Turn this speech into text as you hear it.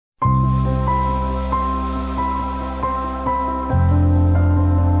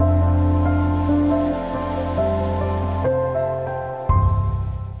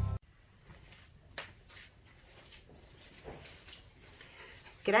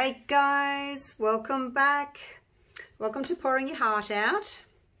G'day guys, welcome back. Welcome to Pouring Your Heart Out.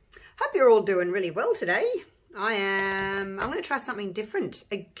 Hope you're all doing really well today. I'm going to try something different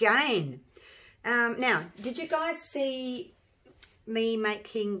again. Now, did you guys see me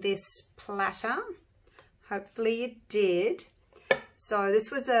making this platter? Hopefully you did. So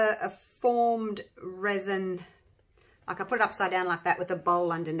this was a formed resin, like I put it upside down like that with a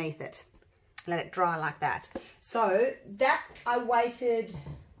bowl underneath it. Let it dry like that. So that I waited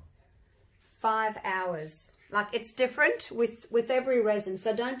 5 hours. Like it's different with every resin.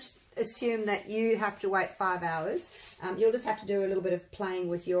 So don't assume that you have to wait 5 hours. You'll just have to do a little bit of playing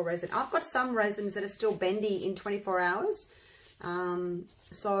with your resin. I've got some resins that are still bendy in 24 hours.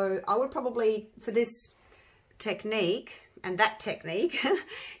 So I would probably, for this technique and that technique,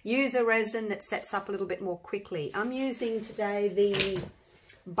 use a resin that sets up a little bit more quickly. I'm using today the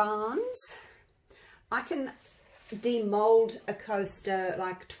Barnes. I can demold a coaster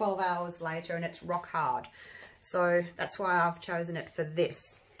like 12 hours later and it's rock hard. So that's why I've chosen it for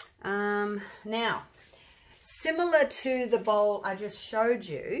this. Now, similar to the bowl I just showed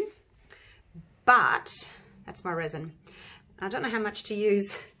you, but that's my resin. I don't know how much to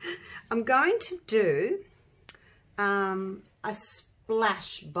use. I'm going to do a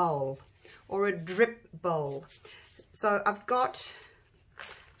splash bowl or a drip bowl. So I've got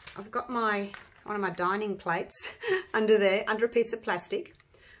one of my dining plates under there, under a piece of plastic.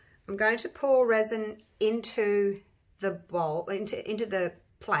 I'm going to pour resin into the bowl, into the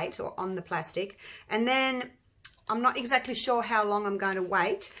plate or on the plastic, and then I'm not exactly sure how long I'm going to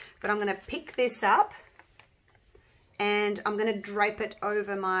wait, but I'm going to pick this up and I'm going to drape it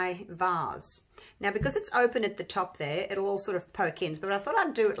over my vase. Now, because it's open at the top there, it'll all sort of poke in, but I thought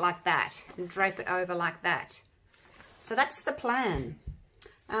I'd do it like that and drape it over like that. So that's the plan.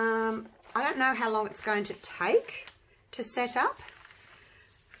 I don't know how long it's going to take to set up,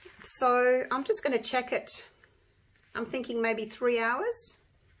 so I'm just going to check it. I'm thinking maybe 3 hours.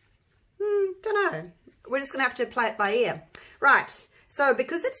 Don't know. We're just going to have to play it by ear. Right, so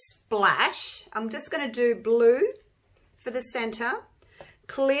because it's splash, I'm just going to do blue for the center,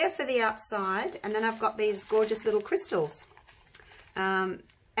 clear for the outside, and then I've got these gorgeous little crystals.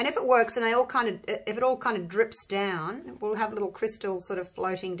 And if it works and if it all kind of drips down, we'll have little crystals sort of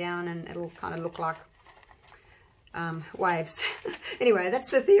floating down and it'll kind of look like waves. Anyway, that's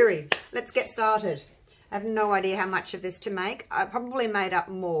the theory. Let's get started. I have no idea how much of this to make. I probably made up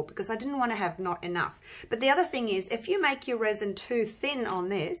more because I didn't want to have not enough. But the other thing is, if you make your resin too thin on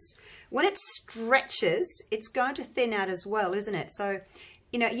this, when it stretches, it's going to thin out as well, isn't it? So,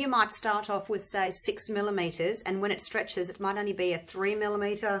 you know, you might start off with, say, 6 millimeters, and when it stretches, it might only be a 3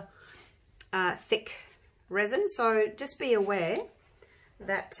 millimeter thick resin. So just be aware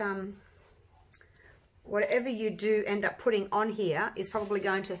that whatever you do end up putting on here is probably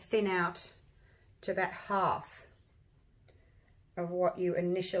going to thin out to about half of what you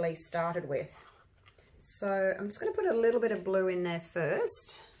initially started with. So I'm just going to put a little bit of blue in there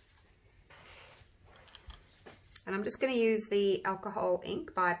first. And I'm just going to use the alcohol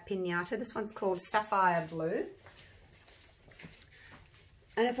ink by Pinata. This one's called Sapphire Blue.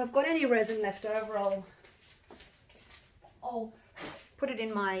 And if I've got any resin left over, I'll put it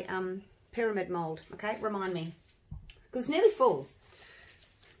in my pyramid mold, okay? Remind me. Because it's nearly full.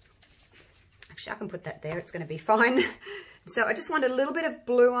 Actually, I can put that there. It's going to be fine. So I just want a little bit of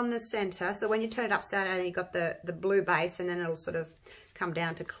blue on the center. So when you turn it upside down, you've got the blue base, and then it'll sort of come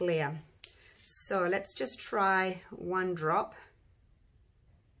down to clear. So let's just try 1 drop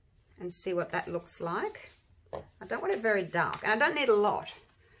and see what that looks like. I don't want it very dark, and I don't need a lot.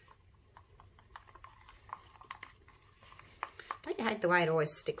 Don't you hate the way it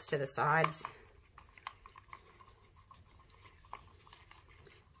always sticks to the sides?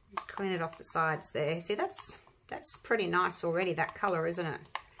 Clean it off the sides there. See, that's pretty nice already, that color, isn't it?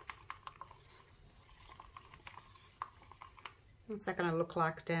 What's that going to look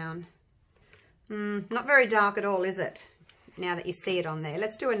like down? Not very dark at all, is it? Now that you see it on there.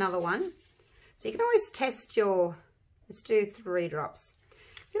 Let's do another one. So you can always test let's do 3 drops.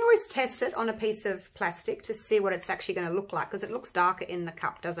 You can always test it on a piece of plastic to see what it's actually going to look like, because it looks darker in the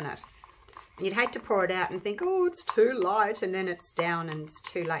cup, doesn't it? And you'd hate to pour it out and think, oh, it's too light, and then it's down and it's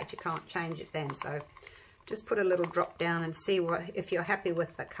too late. You can't change it then. So just put a little drop down and see if you're happy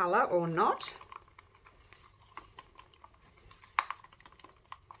with the color or not.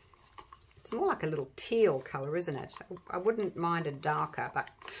 It's more like a little teal color, isn't it? I wouldn't mind a darker, but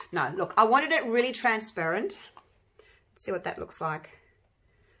no, look, I wanted it really transparent. Let's see what that looks like.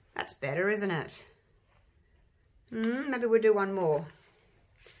 That's better, isn't it? Maybe we'll do 1 more.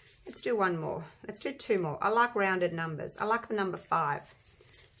 Let's do 1 more. Let's do 2 more. I like rounded numbers. I like the number 5.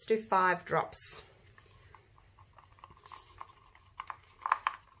 Let's do 5 drops.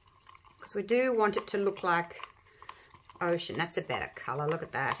 Because we do want it to look like ocean. That's a better colour, look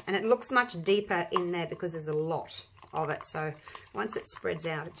at that. And it looks much deeper in there because there's a lot of it. So once it spreads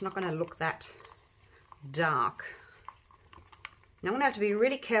out, it's not going to look that dark. Now I'm going to have to be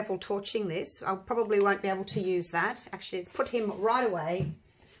really careful torching this. I probably won't be able to use that. Actually, it's put him right away.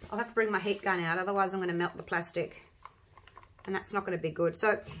 I'll have to bring my heat gun out, otherwise I'm going to melt the plastic. And that's not going to be good.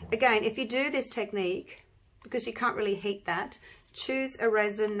 So again, if you do this technique, because you can't really heat that, choose a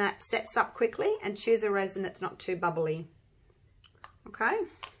resin that sets up quickly and choose a resin that's not too bubbly. Okay,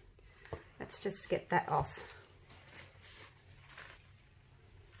 let's just get that off.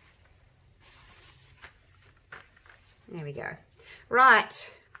 There we go.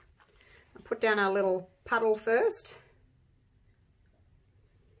 Right, I'll put down our little puddle first.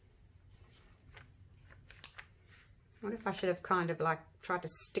 I wonder if I should have kind of like tried to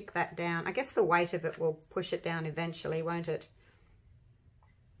stick that down. I guess the weight of it will push it down eventually, won't it?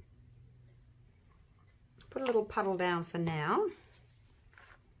 Put a little puddle down for now.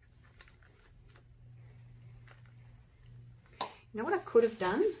 You know what I could have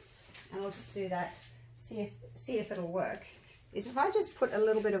done, and I'll just do that, see if it'll work, is if I just put a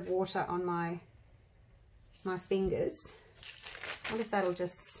little bit of water on my fingers, I wonder if that'll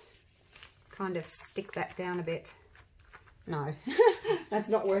just kind of stick that down a bit. No, that's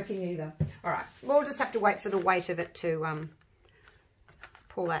not working either. All right, we'll just have to wait for the weight of it to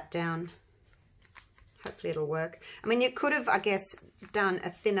pull that down. Hopefully it'll work. I mean, you could have, I guess, done a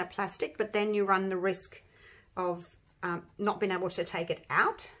thinner plastic, but then you run the risk of not being able to take it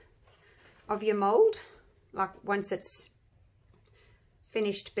out of your mold. Like once it's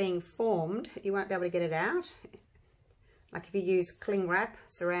finished being formed, you won't be able to get it out. Like if you use cling wrap,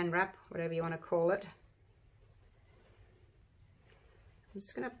 saran wrap, whatever you want to call it. I'm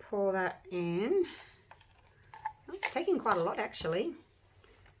just going to pour that in. Oh, it's taking quite a lot actually.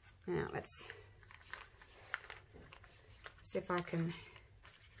 Now let's see if I can.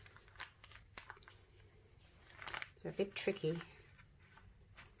 It's a bit tricky.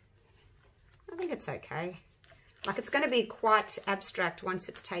 I think it's okay. Like it's going to be quite abstract once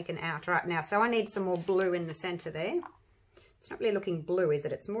it's taken out right now. So I need some more blue in the center there. It's not really looking blue, is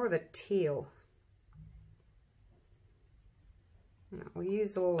it? It's more of a teal. Now, we'll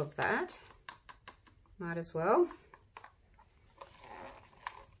use all of that. Might as well.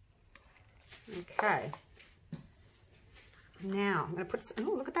 Okay. Now I'm going to put some,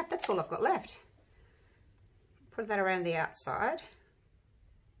 oh, look at that. That's all I've got left. Put that around the outside.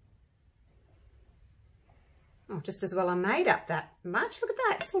 Oh, just as well I made up that much. Look at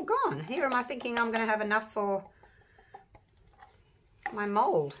that. It's all gone. Here am I thinking I'm going to have enough for my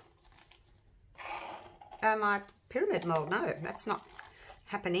mold. My pyramid mold. No, that's not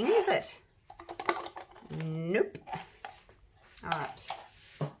happening, is it? Nope. All right.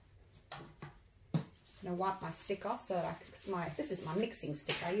 Just going to wipe my stick off so that this is my mixing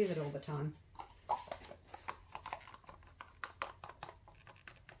stick. I use it all the time.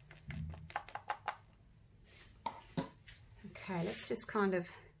 Okay, let's just kind of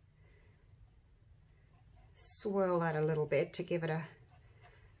swirl that a little bit to give it a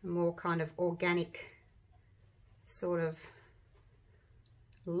more kind of organic sort of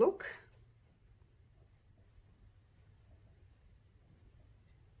look.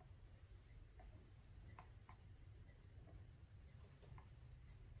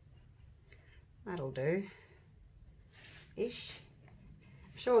 That'll do ish.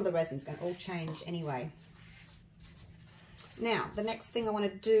 I'm sure the resin's going to all change anyway. Now, the next thing I want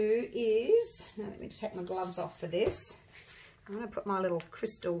to do is, now let me take my gloves off for this. I'm going to put my little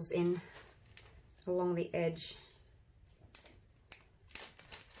crystals in along the edge.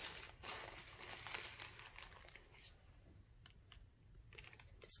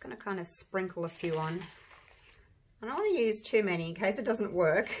 Just going to kind of sprinkle a few on. I don't want to use too many in case it doesn't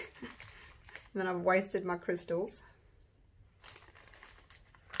work. And then I've wasted my crystals.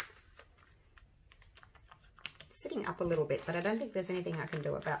 Sitting up a little bit, but I don't think there's anything I can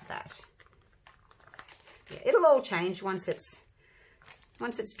do about that. Yeah, it'll all change once it's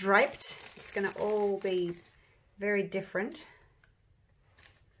draped. It's going to all be very different.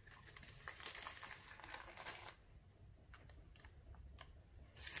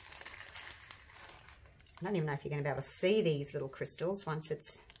 I don't even know if you're going to be able to see these little crystals once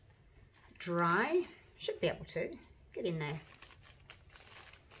it's dry. Should be able to. Get in there.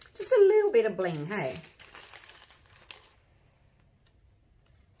 Just a little bit of bling, hey?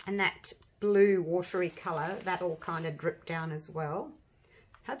 And that blue watery colour, that'll kind of drip down as well.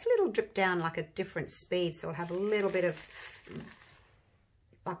 Hopefully it'll drip down like a different speed, so it'll have a little bit of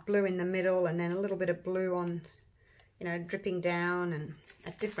like blue in the middle and then a little bit of blue on, you know, dripping down and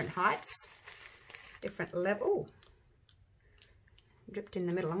at different heights, different level. Dripped in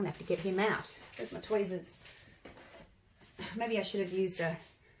the middle. I'm gonna have to get him out. There's my tweezers. Maybe I should have used a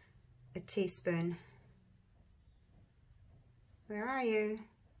teaspoon. Where are you?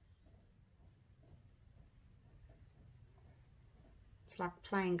 It's like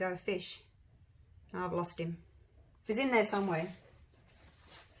playing Go Fish. Oh, I've lost him. He's in there somewhere.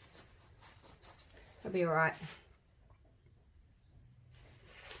 He'll be all right.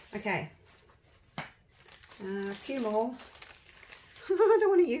 Okay. A few more. I don't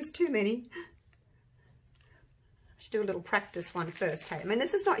want to use too many. I should do a little practice one first. Hey, I mean,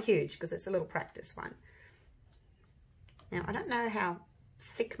 this is not huge because it's a little practice one. Now, I don't know how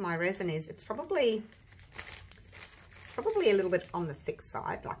thick my resin is. It's probably a little bit on the thick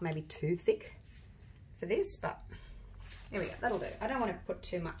side, like maybe too thick for this, but there we go. That'll do. I don't want to put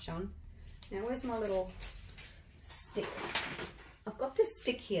too much on. Now, where's my little stick? I've got this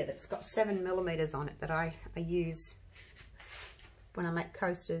stick here that's got 7mm on it that I use when I make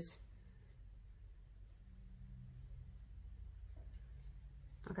coasters.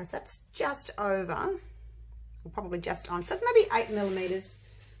 Okay, so that's just over, or probably just on, so maybe 8mm,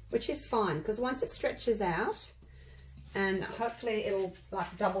 which is fine because once it stretches out, and hopefully it'll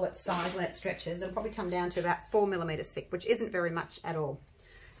like double its size when it stretches, it'll probably come down to about 4mm thick, which isn't very much at all.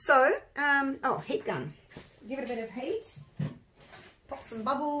 So, oh, heat gun. Give it a bit of heat. Pop some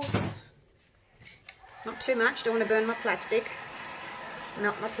bubbles. Not too much, don't want to burn my plastic.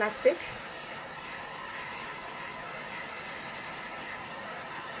 Melt my plastic.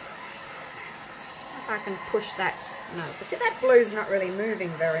 If I can push that. No, but see, that blue's not really moving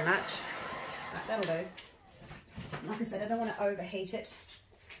very much. Right, that'll do. Like I said, I don't want to overheat it.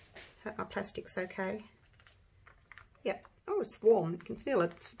 Hope my plastic's okay. Yep. Oh, it's warm. You can feel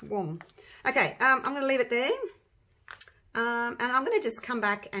it. It's warm. Okay, I'm going to leave it there. And I'm going to just come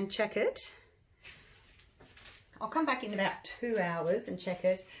back and check it. I'll come back in about 2 hours and check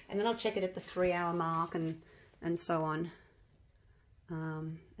it. And then I'll check it at the 3-hour mark and so on.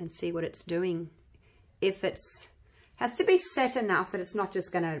 And see what it's doing. If it's has to be set enough that it's not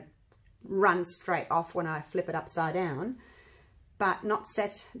just going to run straight off when I flip it upside down, but not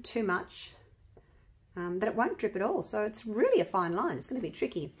set too much that it won't drip at all. So it's really a fine line. It's going to be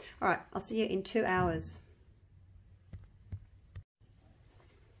tricky. All right, I'll see you in 2 hours.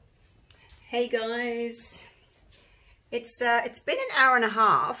 Hey guys, it's been an hour and a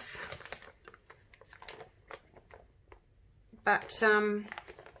half, but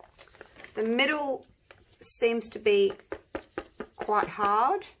the middle seems to be quite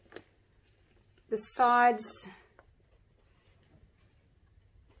hard. The sides,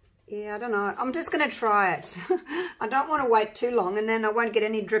 yeah, I don't know. I'm just going to try it. I don't want to wait too long and then I won't get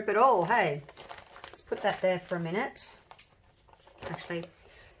any drip at all. Hey, let's put that there for a minute. Actually,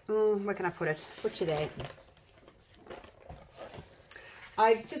 where can I put it? Put you there.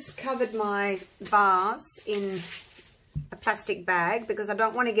 I just covered my vase in a plastic bag because I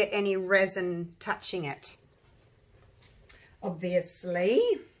don't want to get any resin touching it, obviously.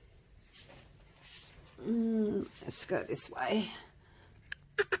 Let's go this way.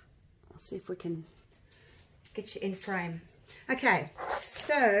 I'll see if we can get you in frame. Okay,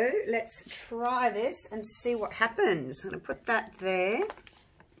 so let's try this and see what happens. I'm going to put that there.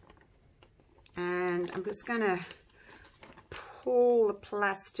 And I'm just going to pull the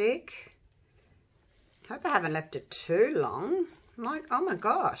plastic. Hope I haven't left it too long. Oh my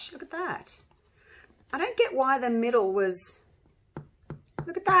gosh, look at that. I don't get why the middle was...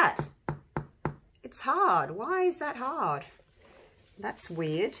 Look at that. It's hard. Why is that hard? That's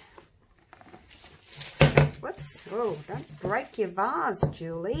weird. Whoops. Oh, don't break your vase,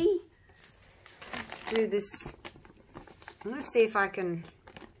 Julie. Let's do this. I'm going to see if I can...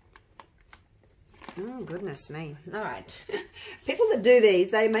 Oh, goodness me. All right. People that do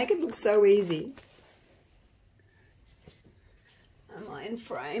these, they make it look so easy. Am I in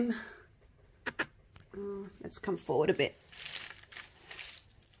frame? Oh, let's come forward a bit.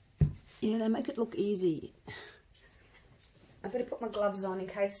 Yeah, they make it look easy. I better put my gloves on in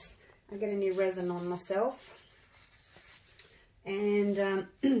case I get any resin on myself. And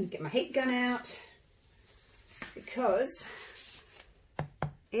get my heat gun out because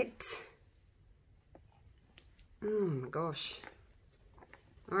it... Oh my gosh.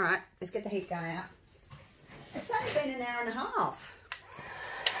 All right, let's get the heat gun out. It's only been an hour and a half.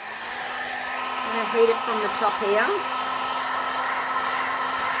 I'm going to heat it from the top here.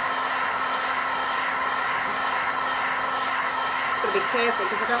 Just got to be careful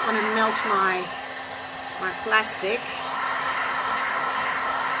because I don't want to melt my plastic.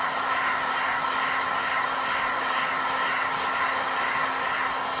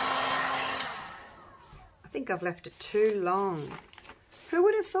 think I've left it too long. Who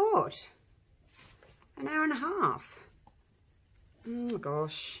would have thought? An hour and a half. Oh my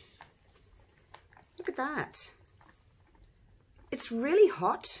gosh. Look at that. It's really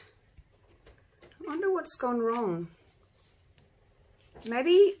hot. I wonder what's gone wrong.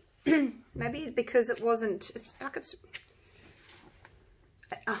 Maybe maybe because it wasn't, it's like it's,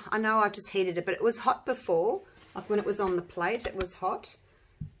 I know I've just heated it, but it was hot before. Like when it was on the plate, it was hot.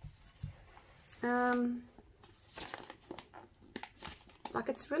 Like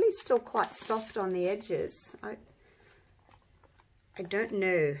it's really still quite soft on the edges. I don't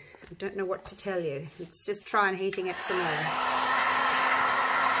know. I don't know what to tell you. Let's just try and heating it some more.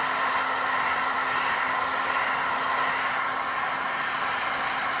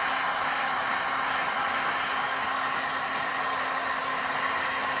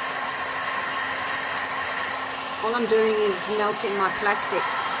 All I'm doing is melting my plastic.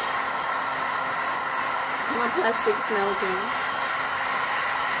 My plastic's melting.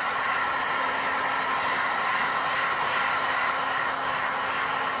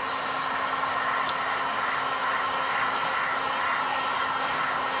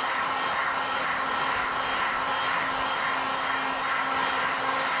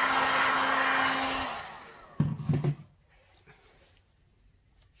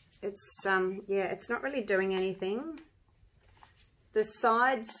 It's yeah, it's not really doing anything. The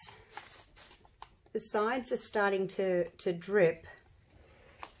sides are starting to drip,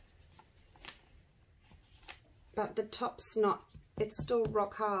 but the top's not. It's still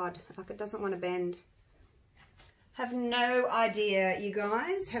rock hard, like it doesn't want to bend. Have no idea, you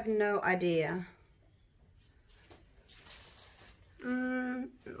guys, have no idea.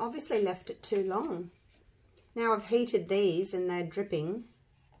 Obviously left it too long. Now I've heated these and they're dripping.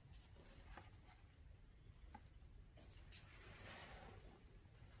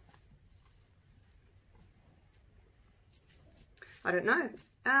 I don't know.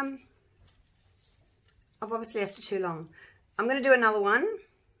 I've obviously left it too long. I'm going to do another one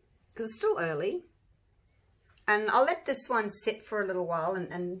because it's still early. And I'll let this one sit for a little while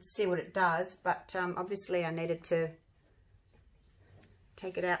and see what it does. But obviously I needed to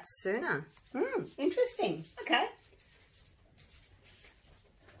take it out sooner. Interesting. Okay.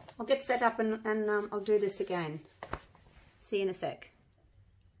 I'll get set up and I'll do this again. See you in a sec.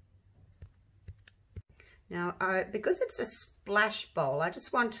 Now, because it's a splash bowl, I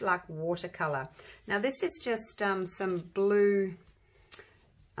just want like watercolor. Now, this is just some blue.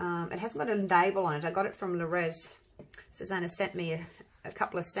 It hasn't got a label on it. I got it from Resin. Susanna sent me a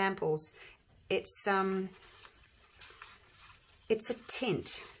couple of samples. It's a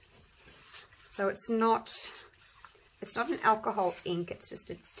tint, so it's not an alcohol ink. It's just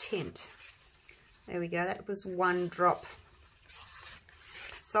a tint. There we go. That was one drop.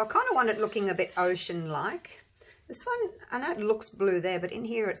 So I kind of want it looking a bit ocean-like. This one, I know it looks blue there, but in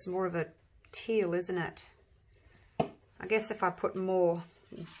here it's more of a teal, isn't it? I guess if I put more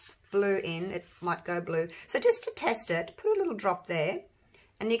blue in, it might go blue. So just to test it, put a little drop there,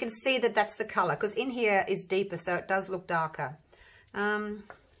 and you can see that that's the color, because in here is deeper, so it does look darker.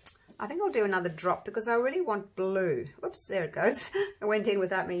 I think I'll do another drop because I really want blue. Whoops, there it goes. It went in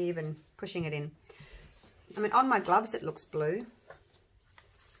without me even pushing it in. I mean, on my gloves it looks blue.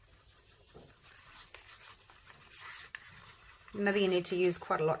 Maybe you need to use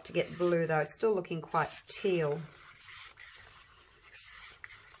quite a lot to get blue though. It's still looking quite teal.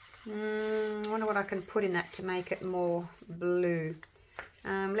 I wonder what I can put in that to make it more blue.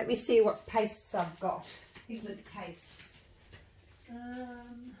 Let me see what pastes I've got. Pigment pastes.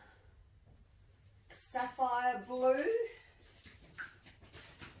 Sapphire blue.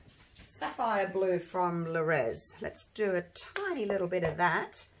 Sapphire blue from Resin. Let's do a tiny little bit of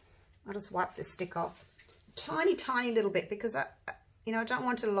that. I'll just wipe the stick off. Tiny little bit, because I don't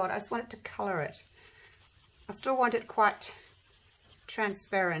want it a lot. I just want it to color it. I still want it quite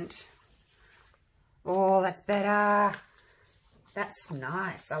transparent. Oh, that's better. That's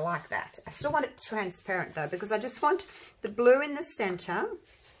nice. I like that. I still want it transparent though, because I just want the blue in the center,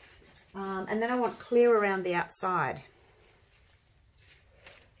 and then I want clear around the outside.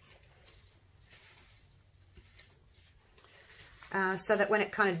 So that when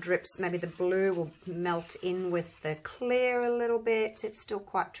it kind of drips, maybe the blue will melt in with the clear a little bit. It's still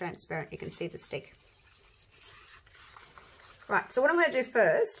quite transparent. You can see the stick. Right, so what I'm going to do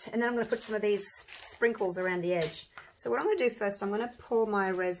first, and then I'm going to put some of these sprinkles around the edge. So what I'm going to do first, I'm going to pour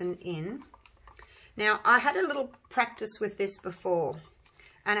my resin in. Now, I had a little practice with this before,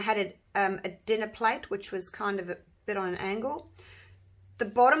 and I had a dinner plate, which was kind of a bit on an angle. The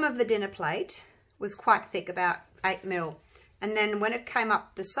bottom of the dinner plate was quite thick, about 8 mil. And then when it came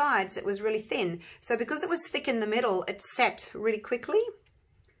up the sides, it was really thin. So because it was thick in the middle, it set really quickly.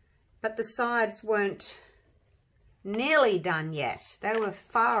 But the sides weren't nearly done yet. They were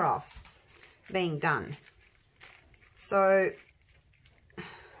far off being done. So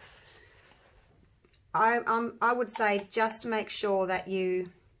I would say just make sure that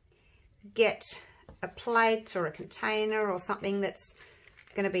you get a plate or a container or something that's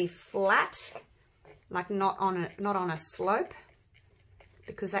going to be flat, like not on a slope,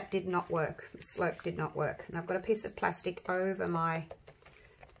 because that did not work. The slope did not work. And I've got a piece of plastic over my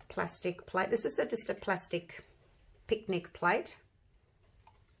plastic plate. This is just a plastic picnic plate.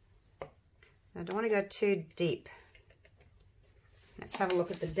 I don't want to go too deep. Let's have a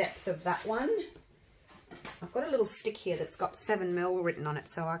look at the depth of that one. I've got a little stick here that's got 7mm written on it,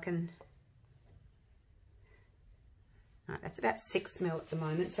 so I can... Right, that's about 6mm at the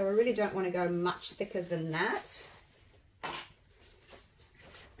moment, so I really don't want to go much thicker than that. I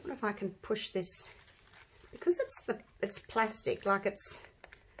wonder if I can push this, because it's plastic, like it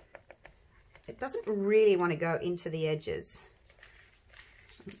doesn't really want to go into the edges.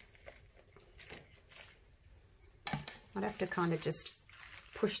 I'd have to kind of just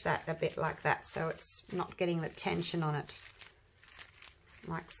push that a bit like that, so it's not getting the tension on it,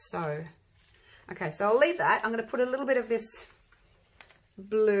 like so. Okay, so I'll leave that. I'm going to put a little bit of this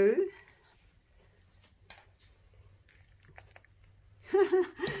blue.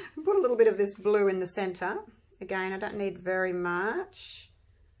 Put a little bit of this blue in the center. Again, I don't need very much.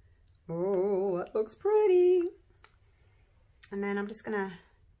 Oh, that looks pretty. And then I'm just going to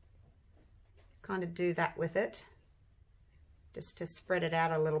kind of do that with it, just to spread it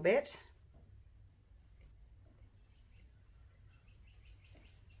out a little bit.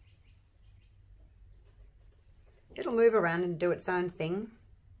 It'll move around and do its own thing.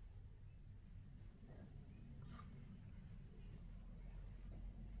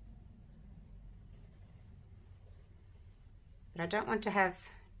 But I don't want to have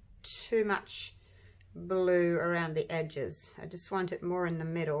too much blue around the edges. I just want it more in the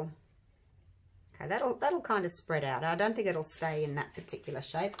middle. Okay, that'll kind of spread out. I don't think it'll stay in that particular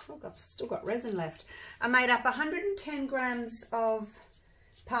shape. Oh, I've still got resin left. I made up 110 grams of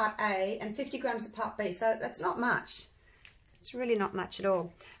part A and 50 grams of part B, so that's not much. It's really not much at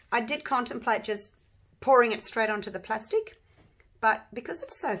all. I did contemplate just pouring it straight onto the plastic, but because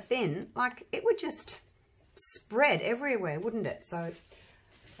it's so thin, like, it would just spread everywhere, wouldn't it? So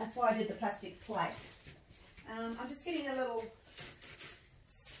that's why I did the plastic plate. I'm just getting a little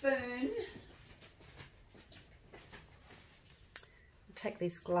spoon. Take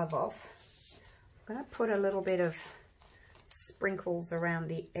this glove off. I'm going to put a little bit of sprinkles around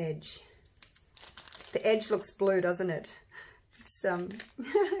the edge. The edge looks blue, doesn't it? It's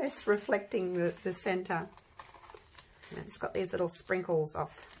it's reflecting the center. And I've just got these little sprinkles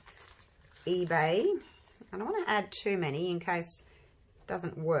off eBay. I don't want to add too many in case it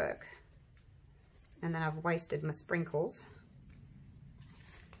doesn't work, and then I've wasted my sprinkles.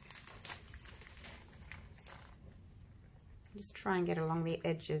 Just try and get along the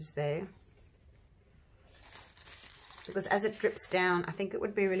edges there, because as it drips down, I think it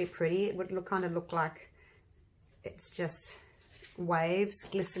would be really pretty. It would kind of look like it's just waves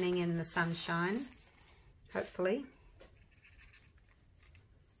glistening in the sunshine, hopefully.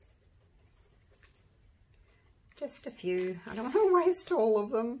 Just a few. I don't want to waste all of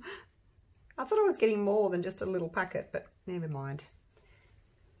them. I thought I was getting more than just a little packet, but never mind.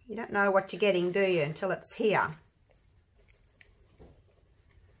 You don't know what you're getting, do you, until it's here.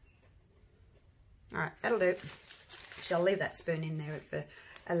 All right, that'll do. Shall leave that spoon in there for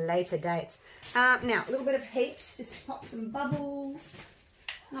a later date. Now, a little bit of heat, just pop some bubbles.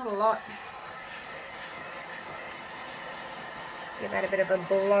 Not a lot. Give that a bit of a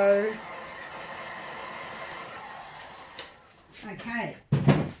blow. Okay.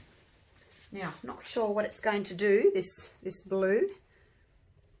 Now, not sure what it's going to do, this blue.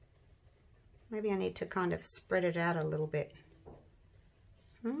 Maybe I need to kind of spread it out a little bit.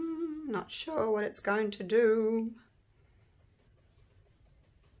 Not sure what it's going to do.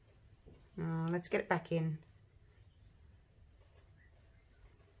 Oh, let's get it back in.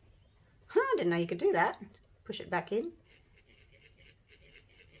 I didn't know you could do that. Push it back in.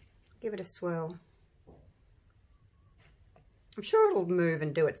 Give it a swirl. I'm sure it'll move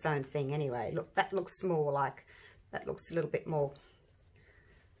and do its own thing anyway. Look, that looks more like, that looks a little bit more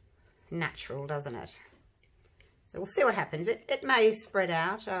natural, doesn't it? So we'll see what happens. It may spread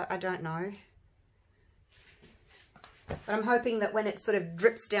out, I don't know. But I'm hoping that when it sort of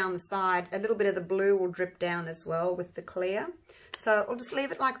drips down the side, a little bit of the blue will drip down as well with the clear. So I'll just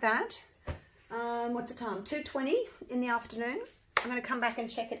leave it like that. What's the time? 2:20 in the afternoon. I'm going to come back and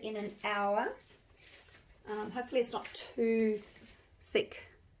check it in an hour. Hopefully it's not too thick.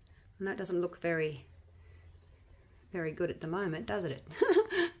 I know it doesn't look very good at the moment, does it?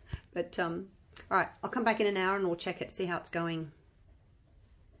 But all right, I'll come back in an hour and we'll check it, see how it's going.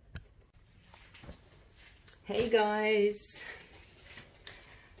 Hey guys.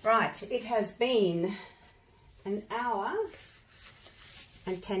 Right, it has been an hour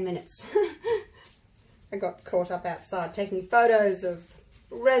and 10 minutes. I got caught up outside taking photos of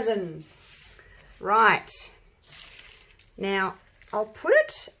resin. Right, now I'll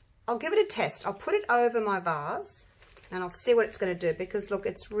give it a test. I'll put it over my vase and I'll see what it's going to do, because look,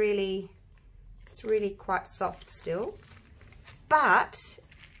 it's really quite soft still. But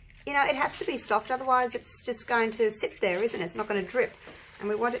you know, it has to be soft, otherwise it's just going to sit there, isn't it? It's not going to drip, and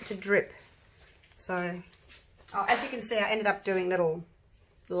we want it to drip. So, oh, as you can see, I ended up doing little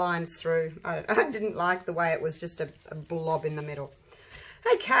lines through. I didn't like the way it was just a blob in the middle.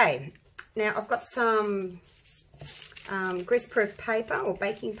 Okay, now I've got some greaseproof paper or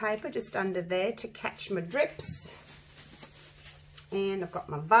baking paper just under there to catch my drips. And I've got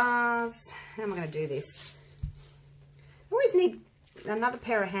my vase. How am I going to do this? I always need another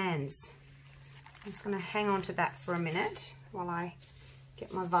pair of hands. I'm just going to hang on to that for a minute while I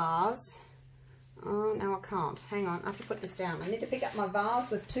get my vase. Oh, no, I can't. Hang on, I have to put this down. I need to pick up my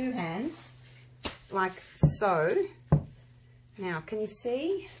vase with two hands, like so. Now, can you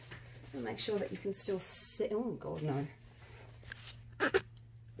see? I'll make sure that you can still see. Oh, God, no.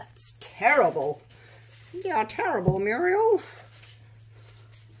 That's terrible. Yeah, terrible, Muriel.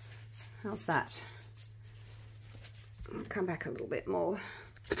 How's that? I'll come back a little bit more.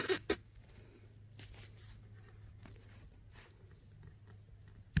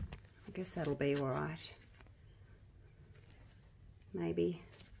 I guess that'll be all right. Maybe.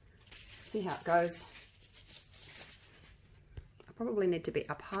 See how it goes. I probably need to be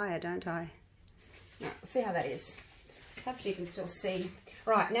up higher, don't I? No, we'll see how that is. Hopefully you can still see.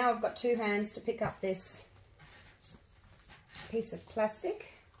 Right, now I've got two hands to pick up this piece of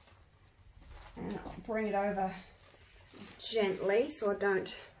plastic. And I'll bring it over gently so I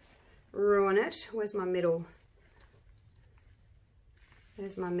don't ruin it. Where's my middle?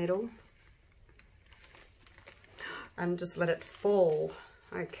 There's my middle. And just let it fall.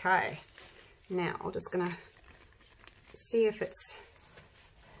 Okay. Now I'm just going to see if it's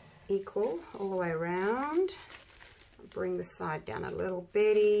equal all the way around. I'll bring the side down a little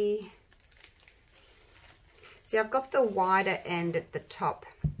bitty. See, I've got the wider end at the top,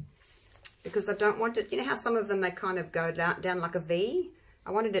 because I don't want it, you know how some of them, they kind of go down like a V?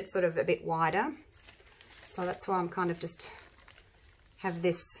 I wanted it sort of a bit wider. So that's why I'm kind of just have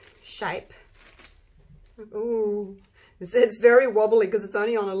this shape. Ooh, it's very wobbly because it's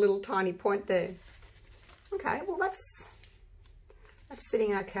only on a little tiny point there. Okay, well that's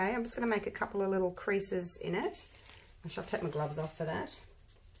sitting okay. I'm just going to make a couple of little creases in it. I shall take my gloves off for that.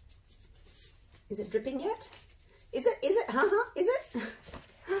 Is it dripping yet? Is it? Is it? Is it?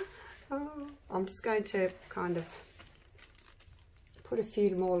 Oh, I'm just going to kind of put a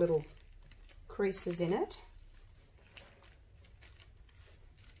few more little creases in it,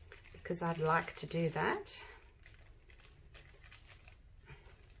 because I'd like to do that.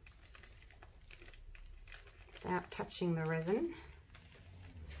 Without touching the resin.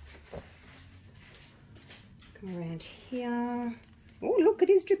 Come around here. Oh, look, it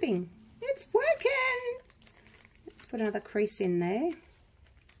is dripping. It's working. Let's put another crease in there.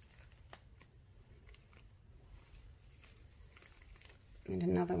 And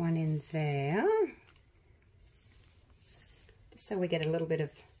another one in there, just so we get a little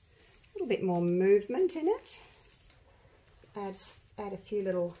bit more movement in it. Add a few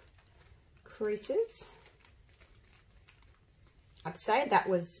little creases. I'd say that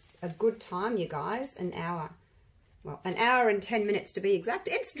was a good time, you guys. An hour. Well, an hour and 10 minutes to be exact.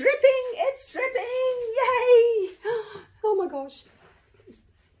 It's dripping! It's dripping! Yay! Oh my gosh.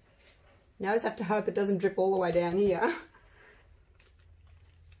 Now I just have to hope it doesn't drip all the way down here.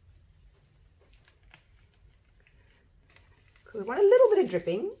 We want a little bit of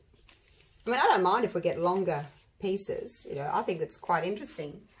dripping. I mean, I don't mind if we get longer pieces. You know, I think it's quite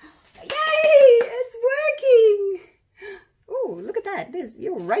interesting. Yay! It's working! Oh, look at that.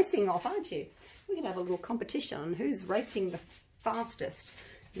 You're racing off, aren't you? We're going to have a little competition on who's racing the fastest.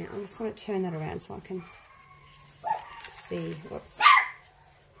 Now, I just want to turn that around so I can see. Whoops.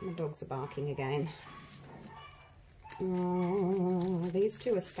 My dogs are barking again. Oh, these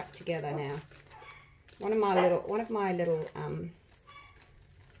two are stuck together now. One of my little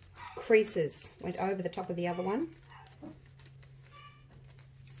creases went over the top of the other one.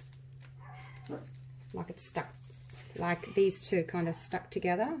 like it's stuck, like these two kind of stuck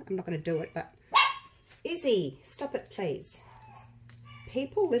together. I'm not going to do it, but Izzy, stop it please.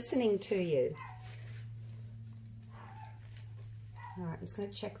 People listening to you. All right, I'm just going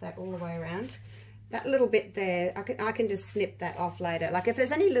to check that all the way around. That little bit there, I can just snip that off later. Like if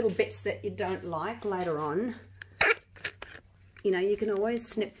there's any little bits that you don't like later on, you know, you can always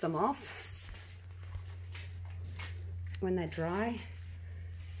snip them off when they're dry.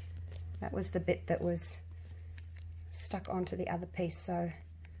 That was the bit that was stuck onto the other piece, so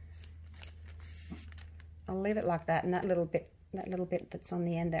I'll leave it like that, and that little bit that's on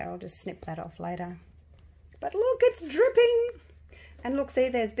the end there, I'll just snip that off later. But look, it's dripping. And look, see,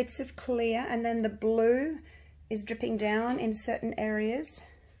 there's bits of clear, and then the blue is dripping down in certain areas.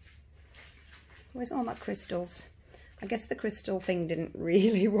 Where's all my crystals? I guess the crystal thing didn't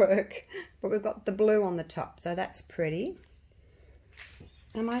really work, but we've got the blue on the top, so that's pretty.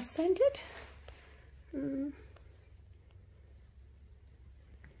 Am I scented? I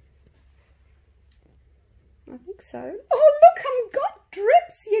think so. Oh, look, I've got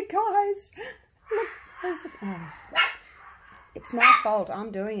drips, you guys. Look, there's it's my fault. I'm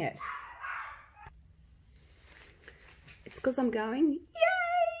doing it. It's because I'm going,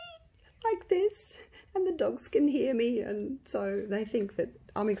 yay, like this. And the dogs can hear me. And so they think that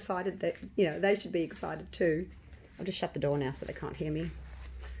I'm excited that, you know, they should be excited too. I'll just shut the door now so they can't hear me.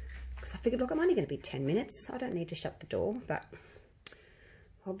 Because I figured, look, I'm only going to be 10 minutes. I don't need to shut the door, but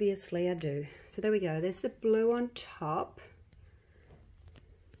obviously I do. So there we go. There's the blue on top.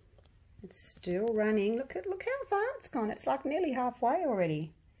 It's still running. Look how far it's gone. It's like nearly halfway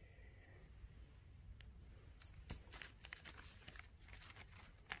already.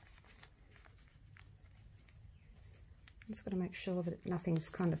 Just got to make sure that nothing's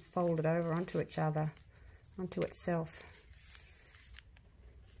kind of folded over onto each other, onto itself.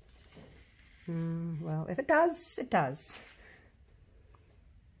 Well, if it does, it does.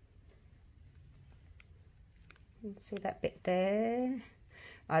 See that bit there?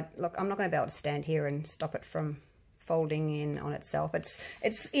 Look, I'm not going to be able to stand here and stop it from folding in on itself. It's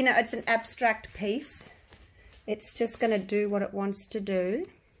you know, it's an abstract piece. It's just going to do what it wants to do.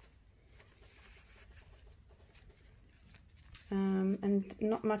 And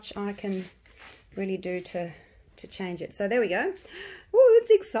not much I can really do to change it. So there we go. Oh,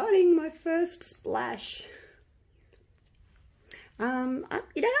 it's exciting, my first splash. You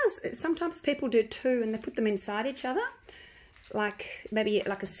know, sometimes people do two and they put them inside each other. Like maybe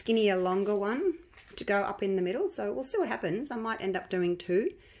like a skinnier, longer one to go up in the middle. So we'll see what happens. I might end up doing two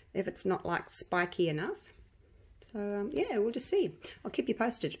if it's not like spiky enough. So yeah, we'll just see. I'll keep you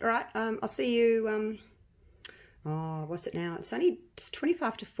posted. All right, I'll see you. Oh, what's it now? It's only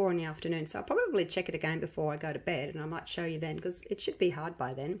 25 to 4 in the afternoon, so I'll probably check it again before I go to bed, and I might show you then because it should be hard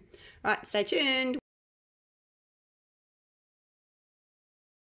by then. All right, stay tuned.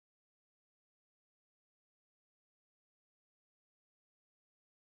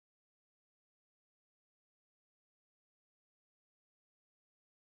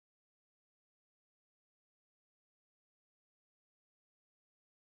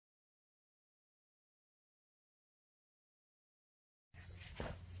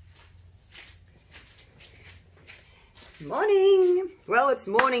 Morning. Well, it's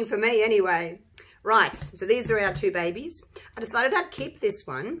morning for me anyway. Right, so these are our two babies. I decided I'd keep this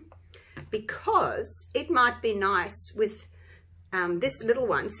one because it might be nice with this little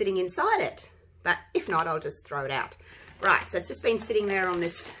one sitting inside it. But if not, I'll just throw it out. Right, so it's just been sitting there on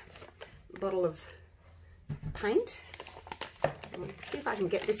this bottle of paint. Let's see if I can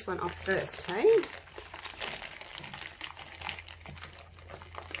get this one off first, hey?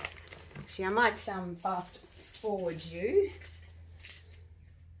 Actually, I might fast forward you.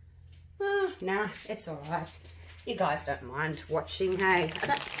 Nah, it's all right. You guys don't mind watching, hey?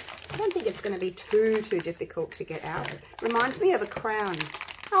 I don't think it's going to be too difficult to get out. Reminds me of a crown.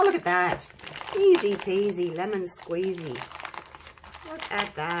 Oh, look at that. Easy peasy, lemon squeezy. Look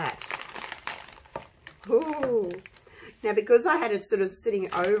at that. Ooh. Now, because I had it sort of sitting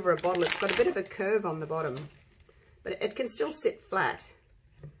over a bottle, it's got a bit of a curve on the bottom, but it can still sit flat.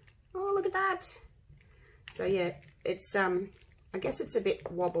 Oh, look at that. So yeah, it's I guess it's a bit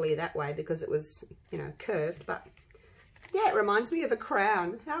wobbly that way because it was, you know, curved, but yeah, it reminds me of a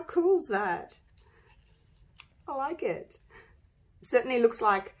crown. How cool's that? I like it. It certainly looks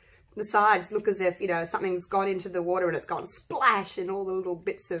like the sides look as if, you know, something's gone into the water and it's gone splash and all the little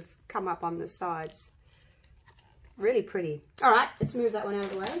bits have come up on the sides. Really pretty. All right, let's move that one out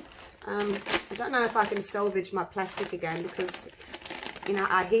of the way. I don't know if I can salvage my plastic again because, you know,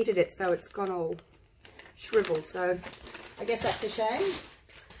 I heated it so it's gone all shriveled, so I guess that's a shame.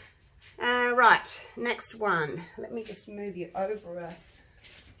 Right, next one. Let me just move you over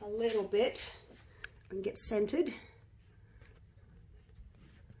a little bit and get centered.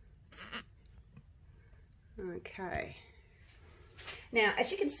 Okay. Now,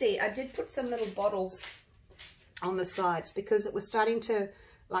 as you can see, I did put some little bottles on the sides because it was starting to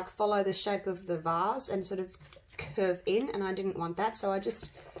like follow the shape of the vase and sort of curve in, and I didn't want that, so I just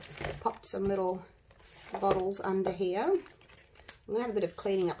popped some little bottles under here. I'm gonna have a bit of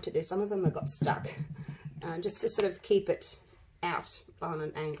cleaning up to do. Some of them have got stuck, just to sort of keep it out on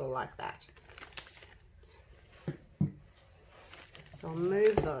an angle like that. So I'll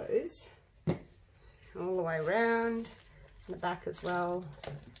move those all the way around, the back as well.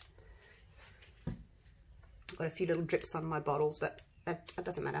 I've got a few little drips on my bottles, but that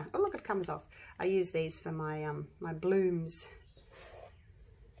doesn't matter. Oh look, it comes off. I use these for my my blooms.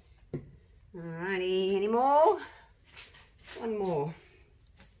 Alrighty, any more? One more.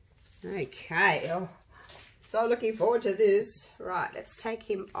 Okay, oh, so looking forward to this. Right, let's take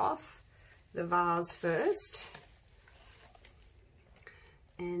him off the vase first.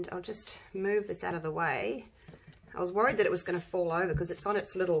 And I'll just move this out of the way. I was worried that it was going to fall over because it's on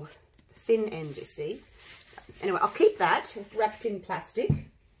its little thin end, you see. Anyway, I'll keep that wrapped in plastic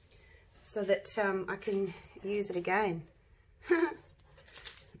so that I can use it again.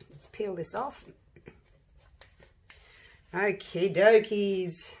 Let's peel this off. Okie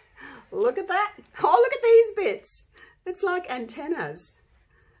dokies. Look at that. Oh, look at these bits. It's like antennas.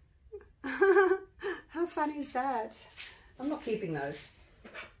 How fun is that? I'm not keeping those.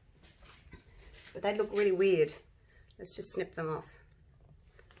 But they look really weird. Let's just snip them off.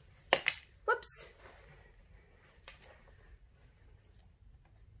 Whoops.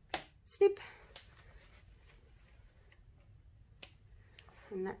 Snip.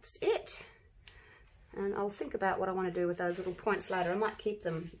 And that's it. And I'll think about what I want to do with those little points later. I might keep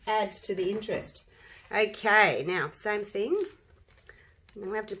them. Adds to the interest. Okay, now same thing. I'm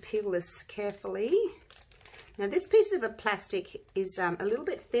going to have to peel this carefully. Now this piece of a plastic is a little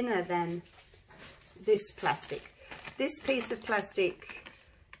bit thinner than this plastic. This piece of plastic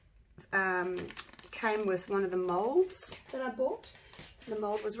came with one of the molds that I bought. The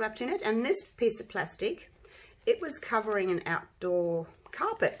mold was wrapped in it, and this piece of plastic, it was covering an outdoor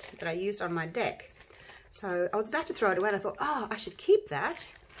carpet that I used on my deck. So I was about to throw it away and I thought, oh, I should keep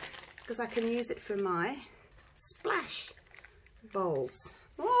that because I can use it for my splash bowls.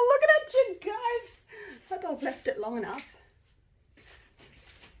 Oh, look at it, you guys. Hope I've left it long enough.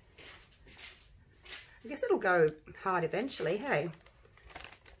 I guess it'll go hard eventually, hey?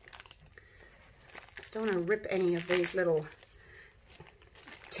 Just don't want to rip any of these little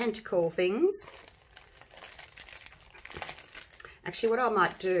tentacle things. Actually, what I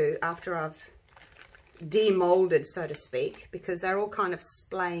might do after I've demolded, so to speak, because they're all kind of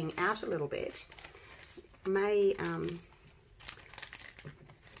splaying out a little bit, I may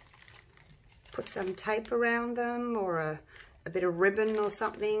put some tape around them or a bit of ribbon or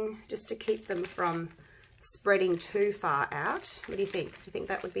something just to keep them from spreading too far out. What do you think? Do you think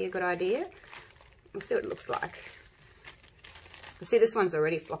that would be a good idea? We'll see what it looks like. You see, this one's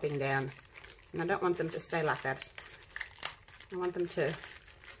already flopping down, and I don't want them to stay like that. I want them to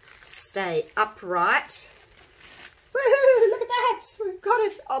stay upright. Woohoo! Look at that! We've got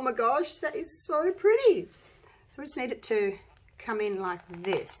it! Oh my gosh, that is so pretty. So we just need it to come in like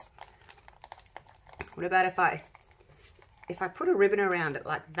this. What about if I put a ribbon around it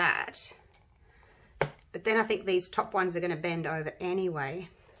like that? But then I think these top ones are going to bend over anyway.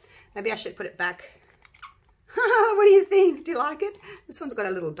 Maybe I should put it back. What do you think? Do you like it? This one's got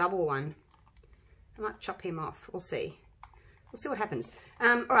a little double one. I might chop him off. We'll see. We'll see what happens.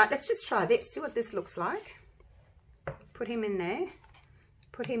 All right, let's just try this. See what this looks like. Put him in there.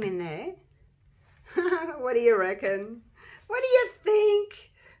 Put him in there. What do you reckon? What do you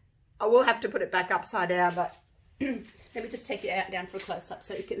think? I will have to put it back upside down, but let me just take it out down for a close-up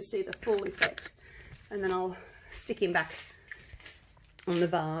so you can see the full effect. And then I'll stick him back on the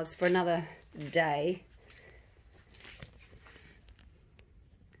vase for another day.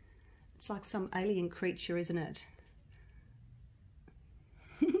 It's like some alien creature, isn't it?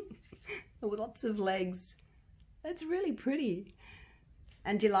 With lots of legs. That's really pretty.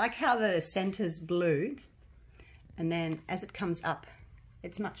 And do you like how the center's blue? And then as it comes up,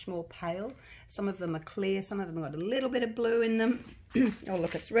 it's much more pale. Some of them are clear, some of them have got a little bit of blue in them. Oh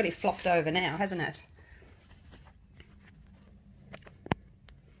look, it's really flopped over now, hasn't it?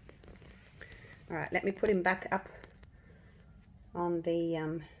 All right, let me put him back up on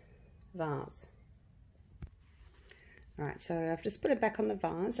the vase. All right, so I've just put it back on the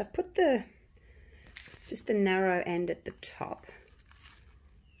vase. I've put just the narrow end at the top.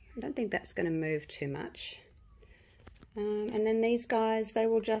 I don't think that's going to move too much. And then these guys, they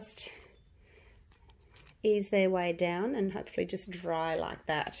will just ease their way down and hopefully just dry like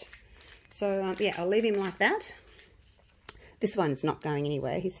that. So yeah, I'll leave him like that. This one's not going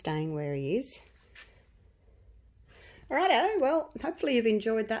anywhere. He's staying where he is. Alrighto, well, hopefully you've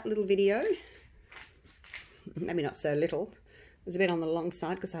enjoyed that little video. Maybe not so little. It was a bit on the long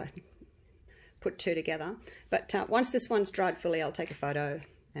side because I put two together. But once this one's dried fully, I'll take a photo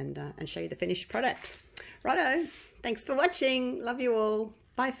and show you the finished product. Righto, thanks for watching. Love you all.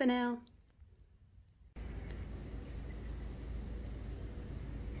 Bye for now.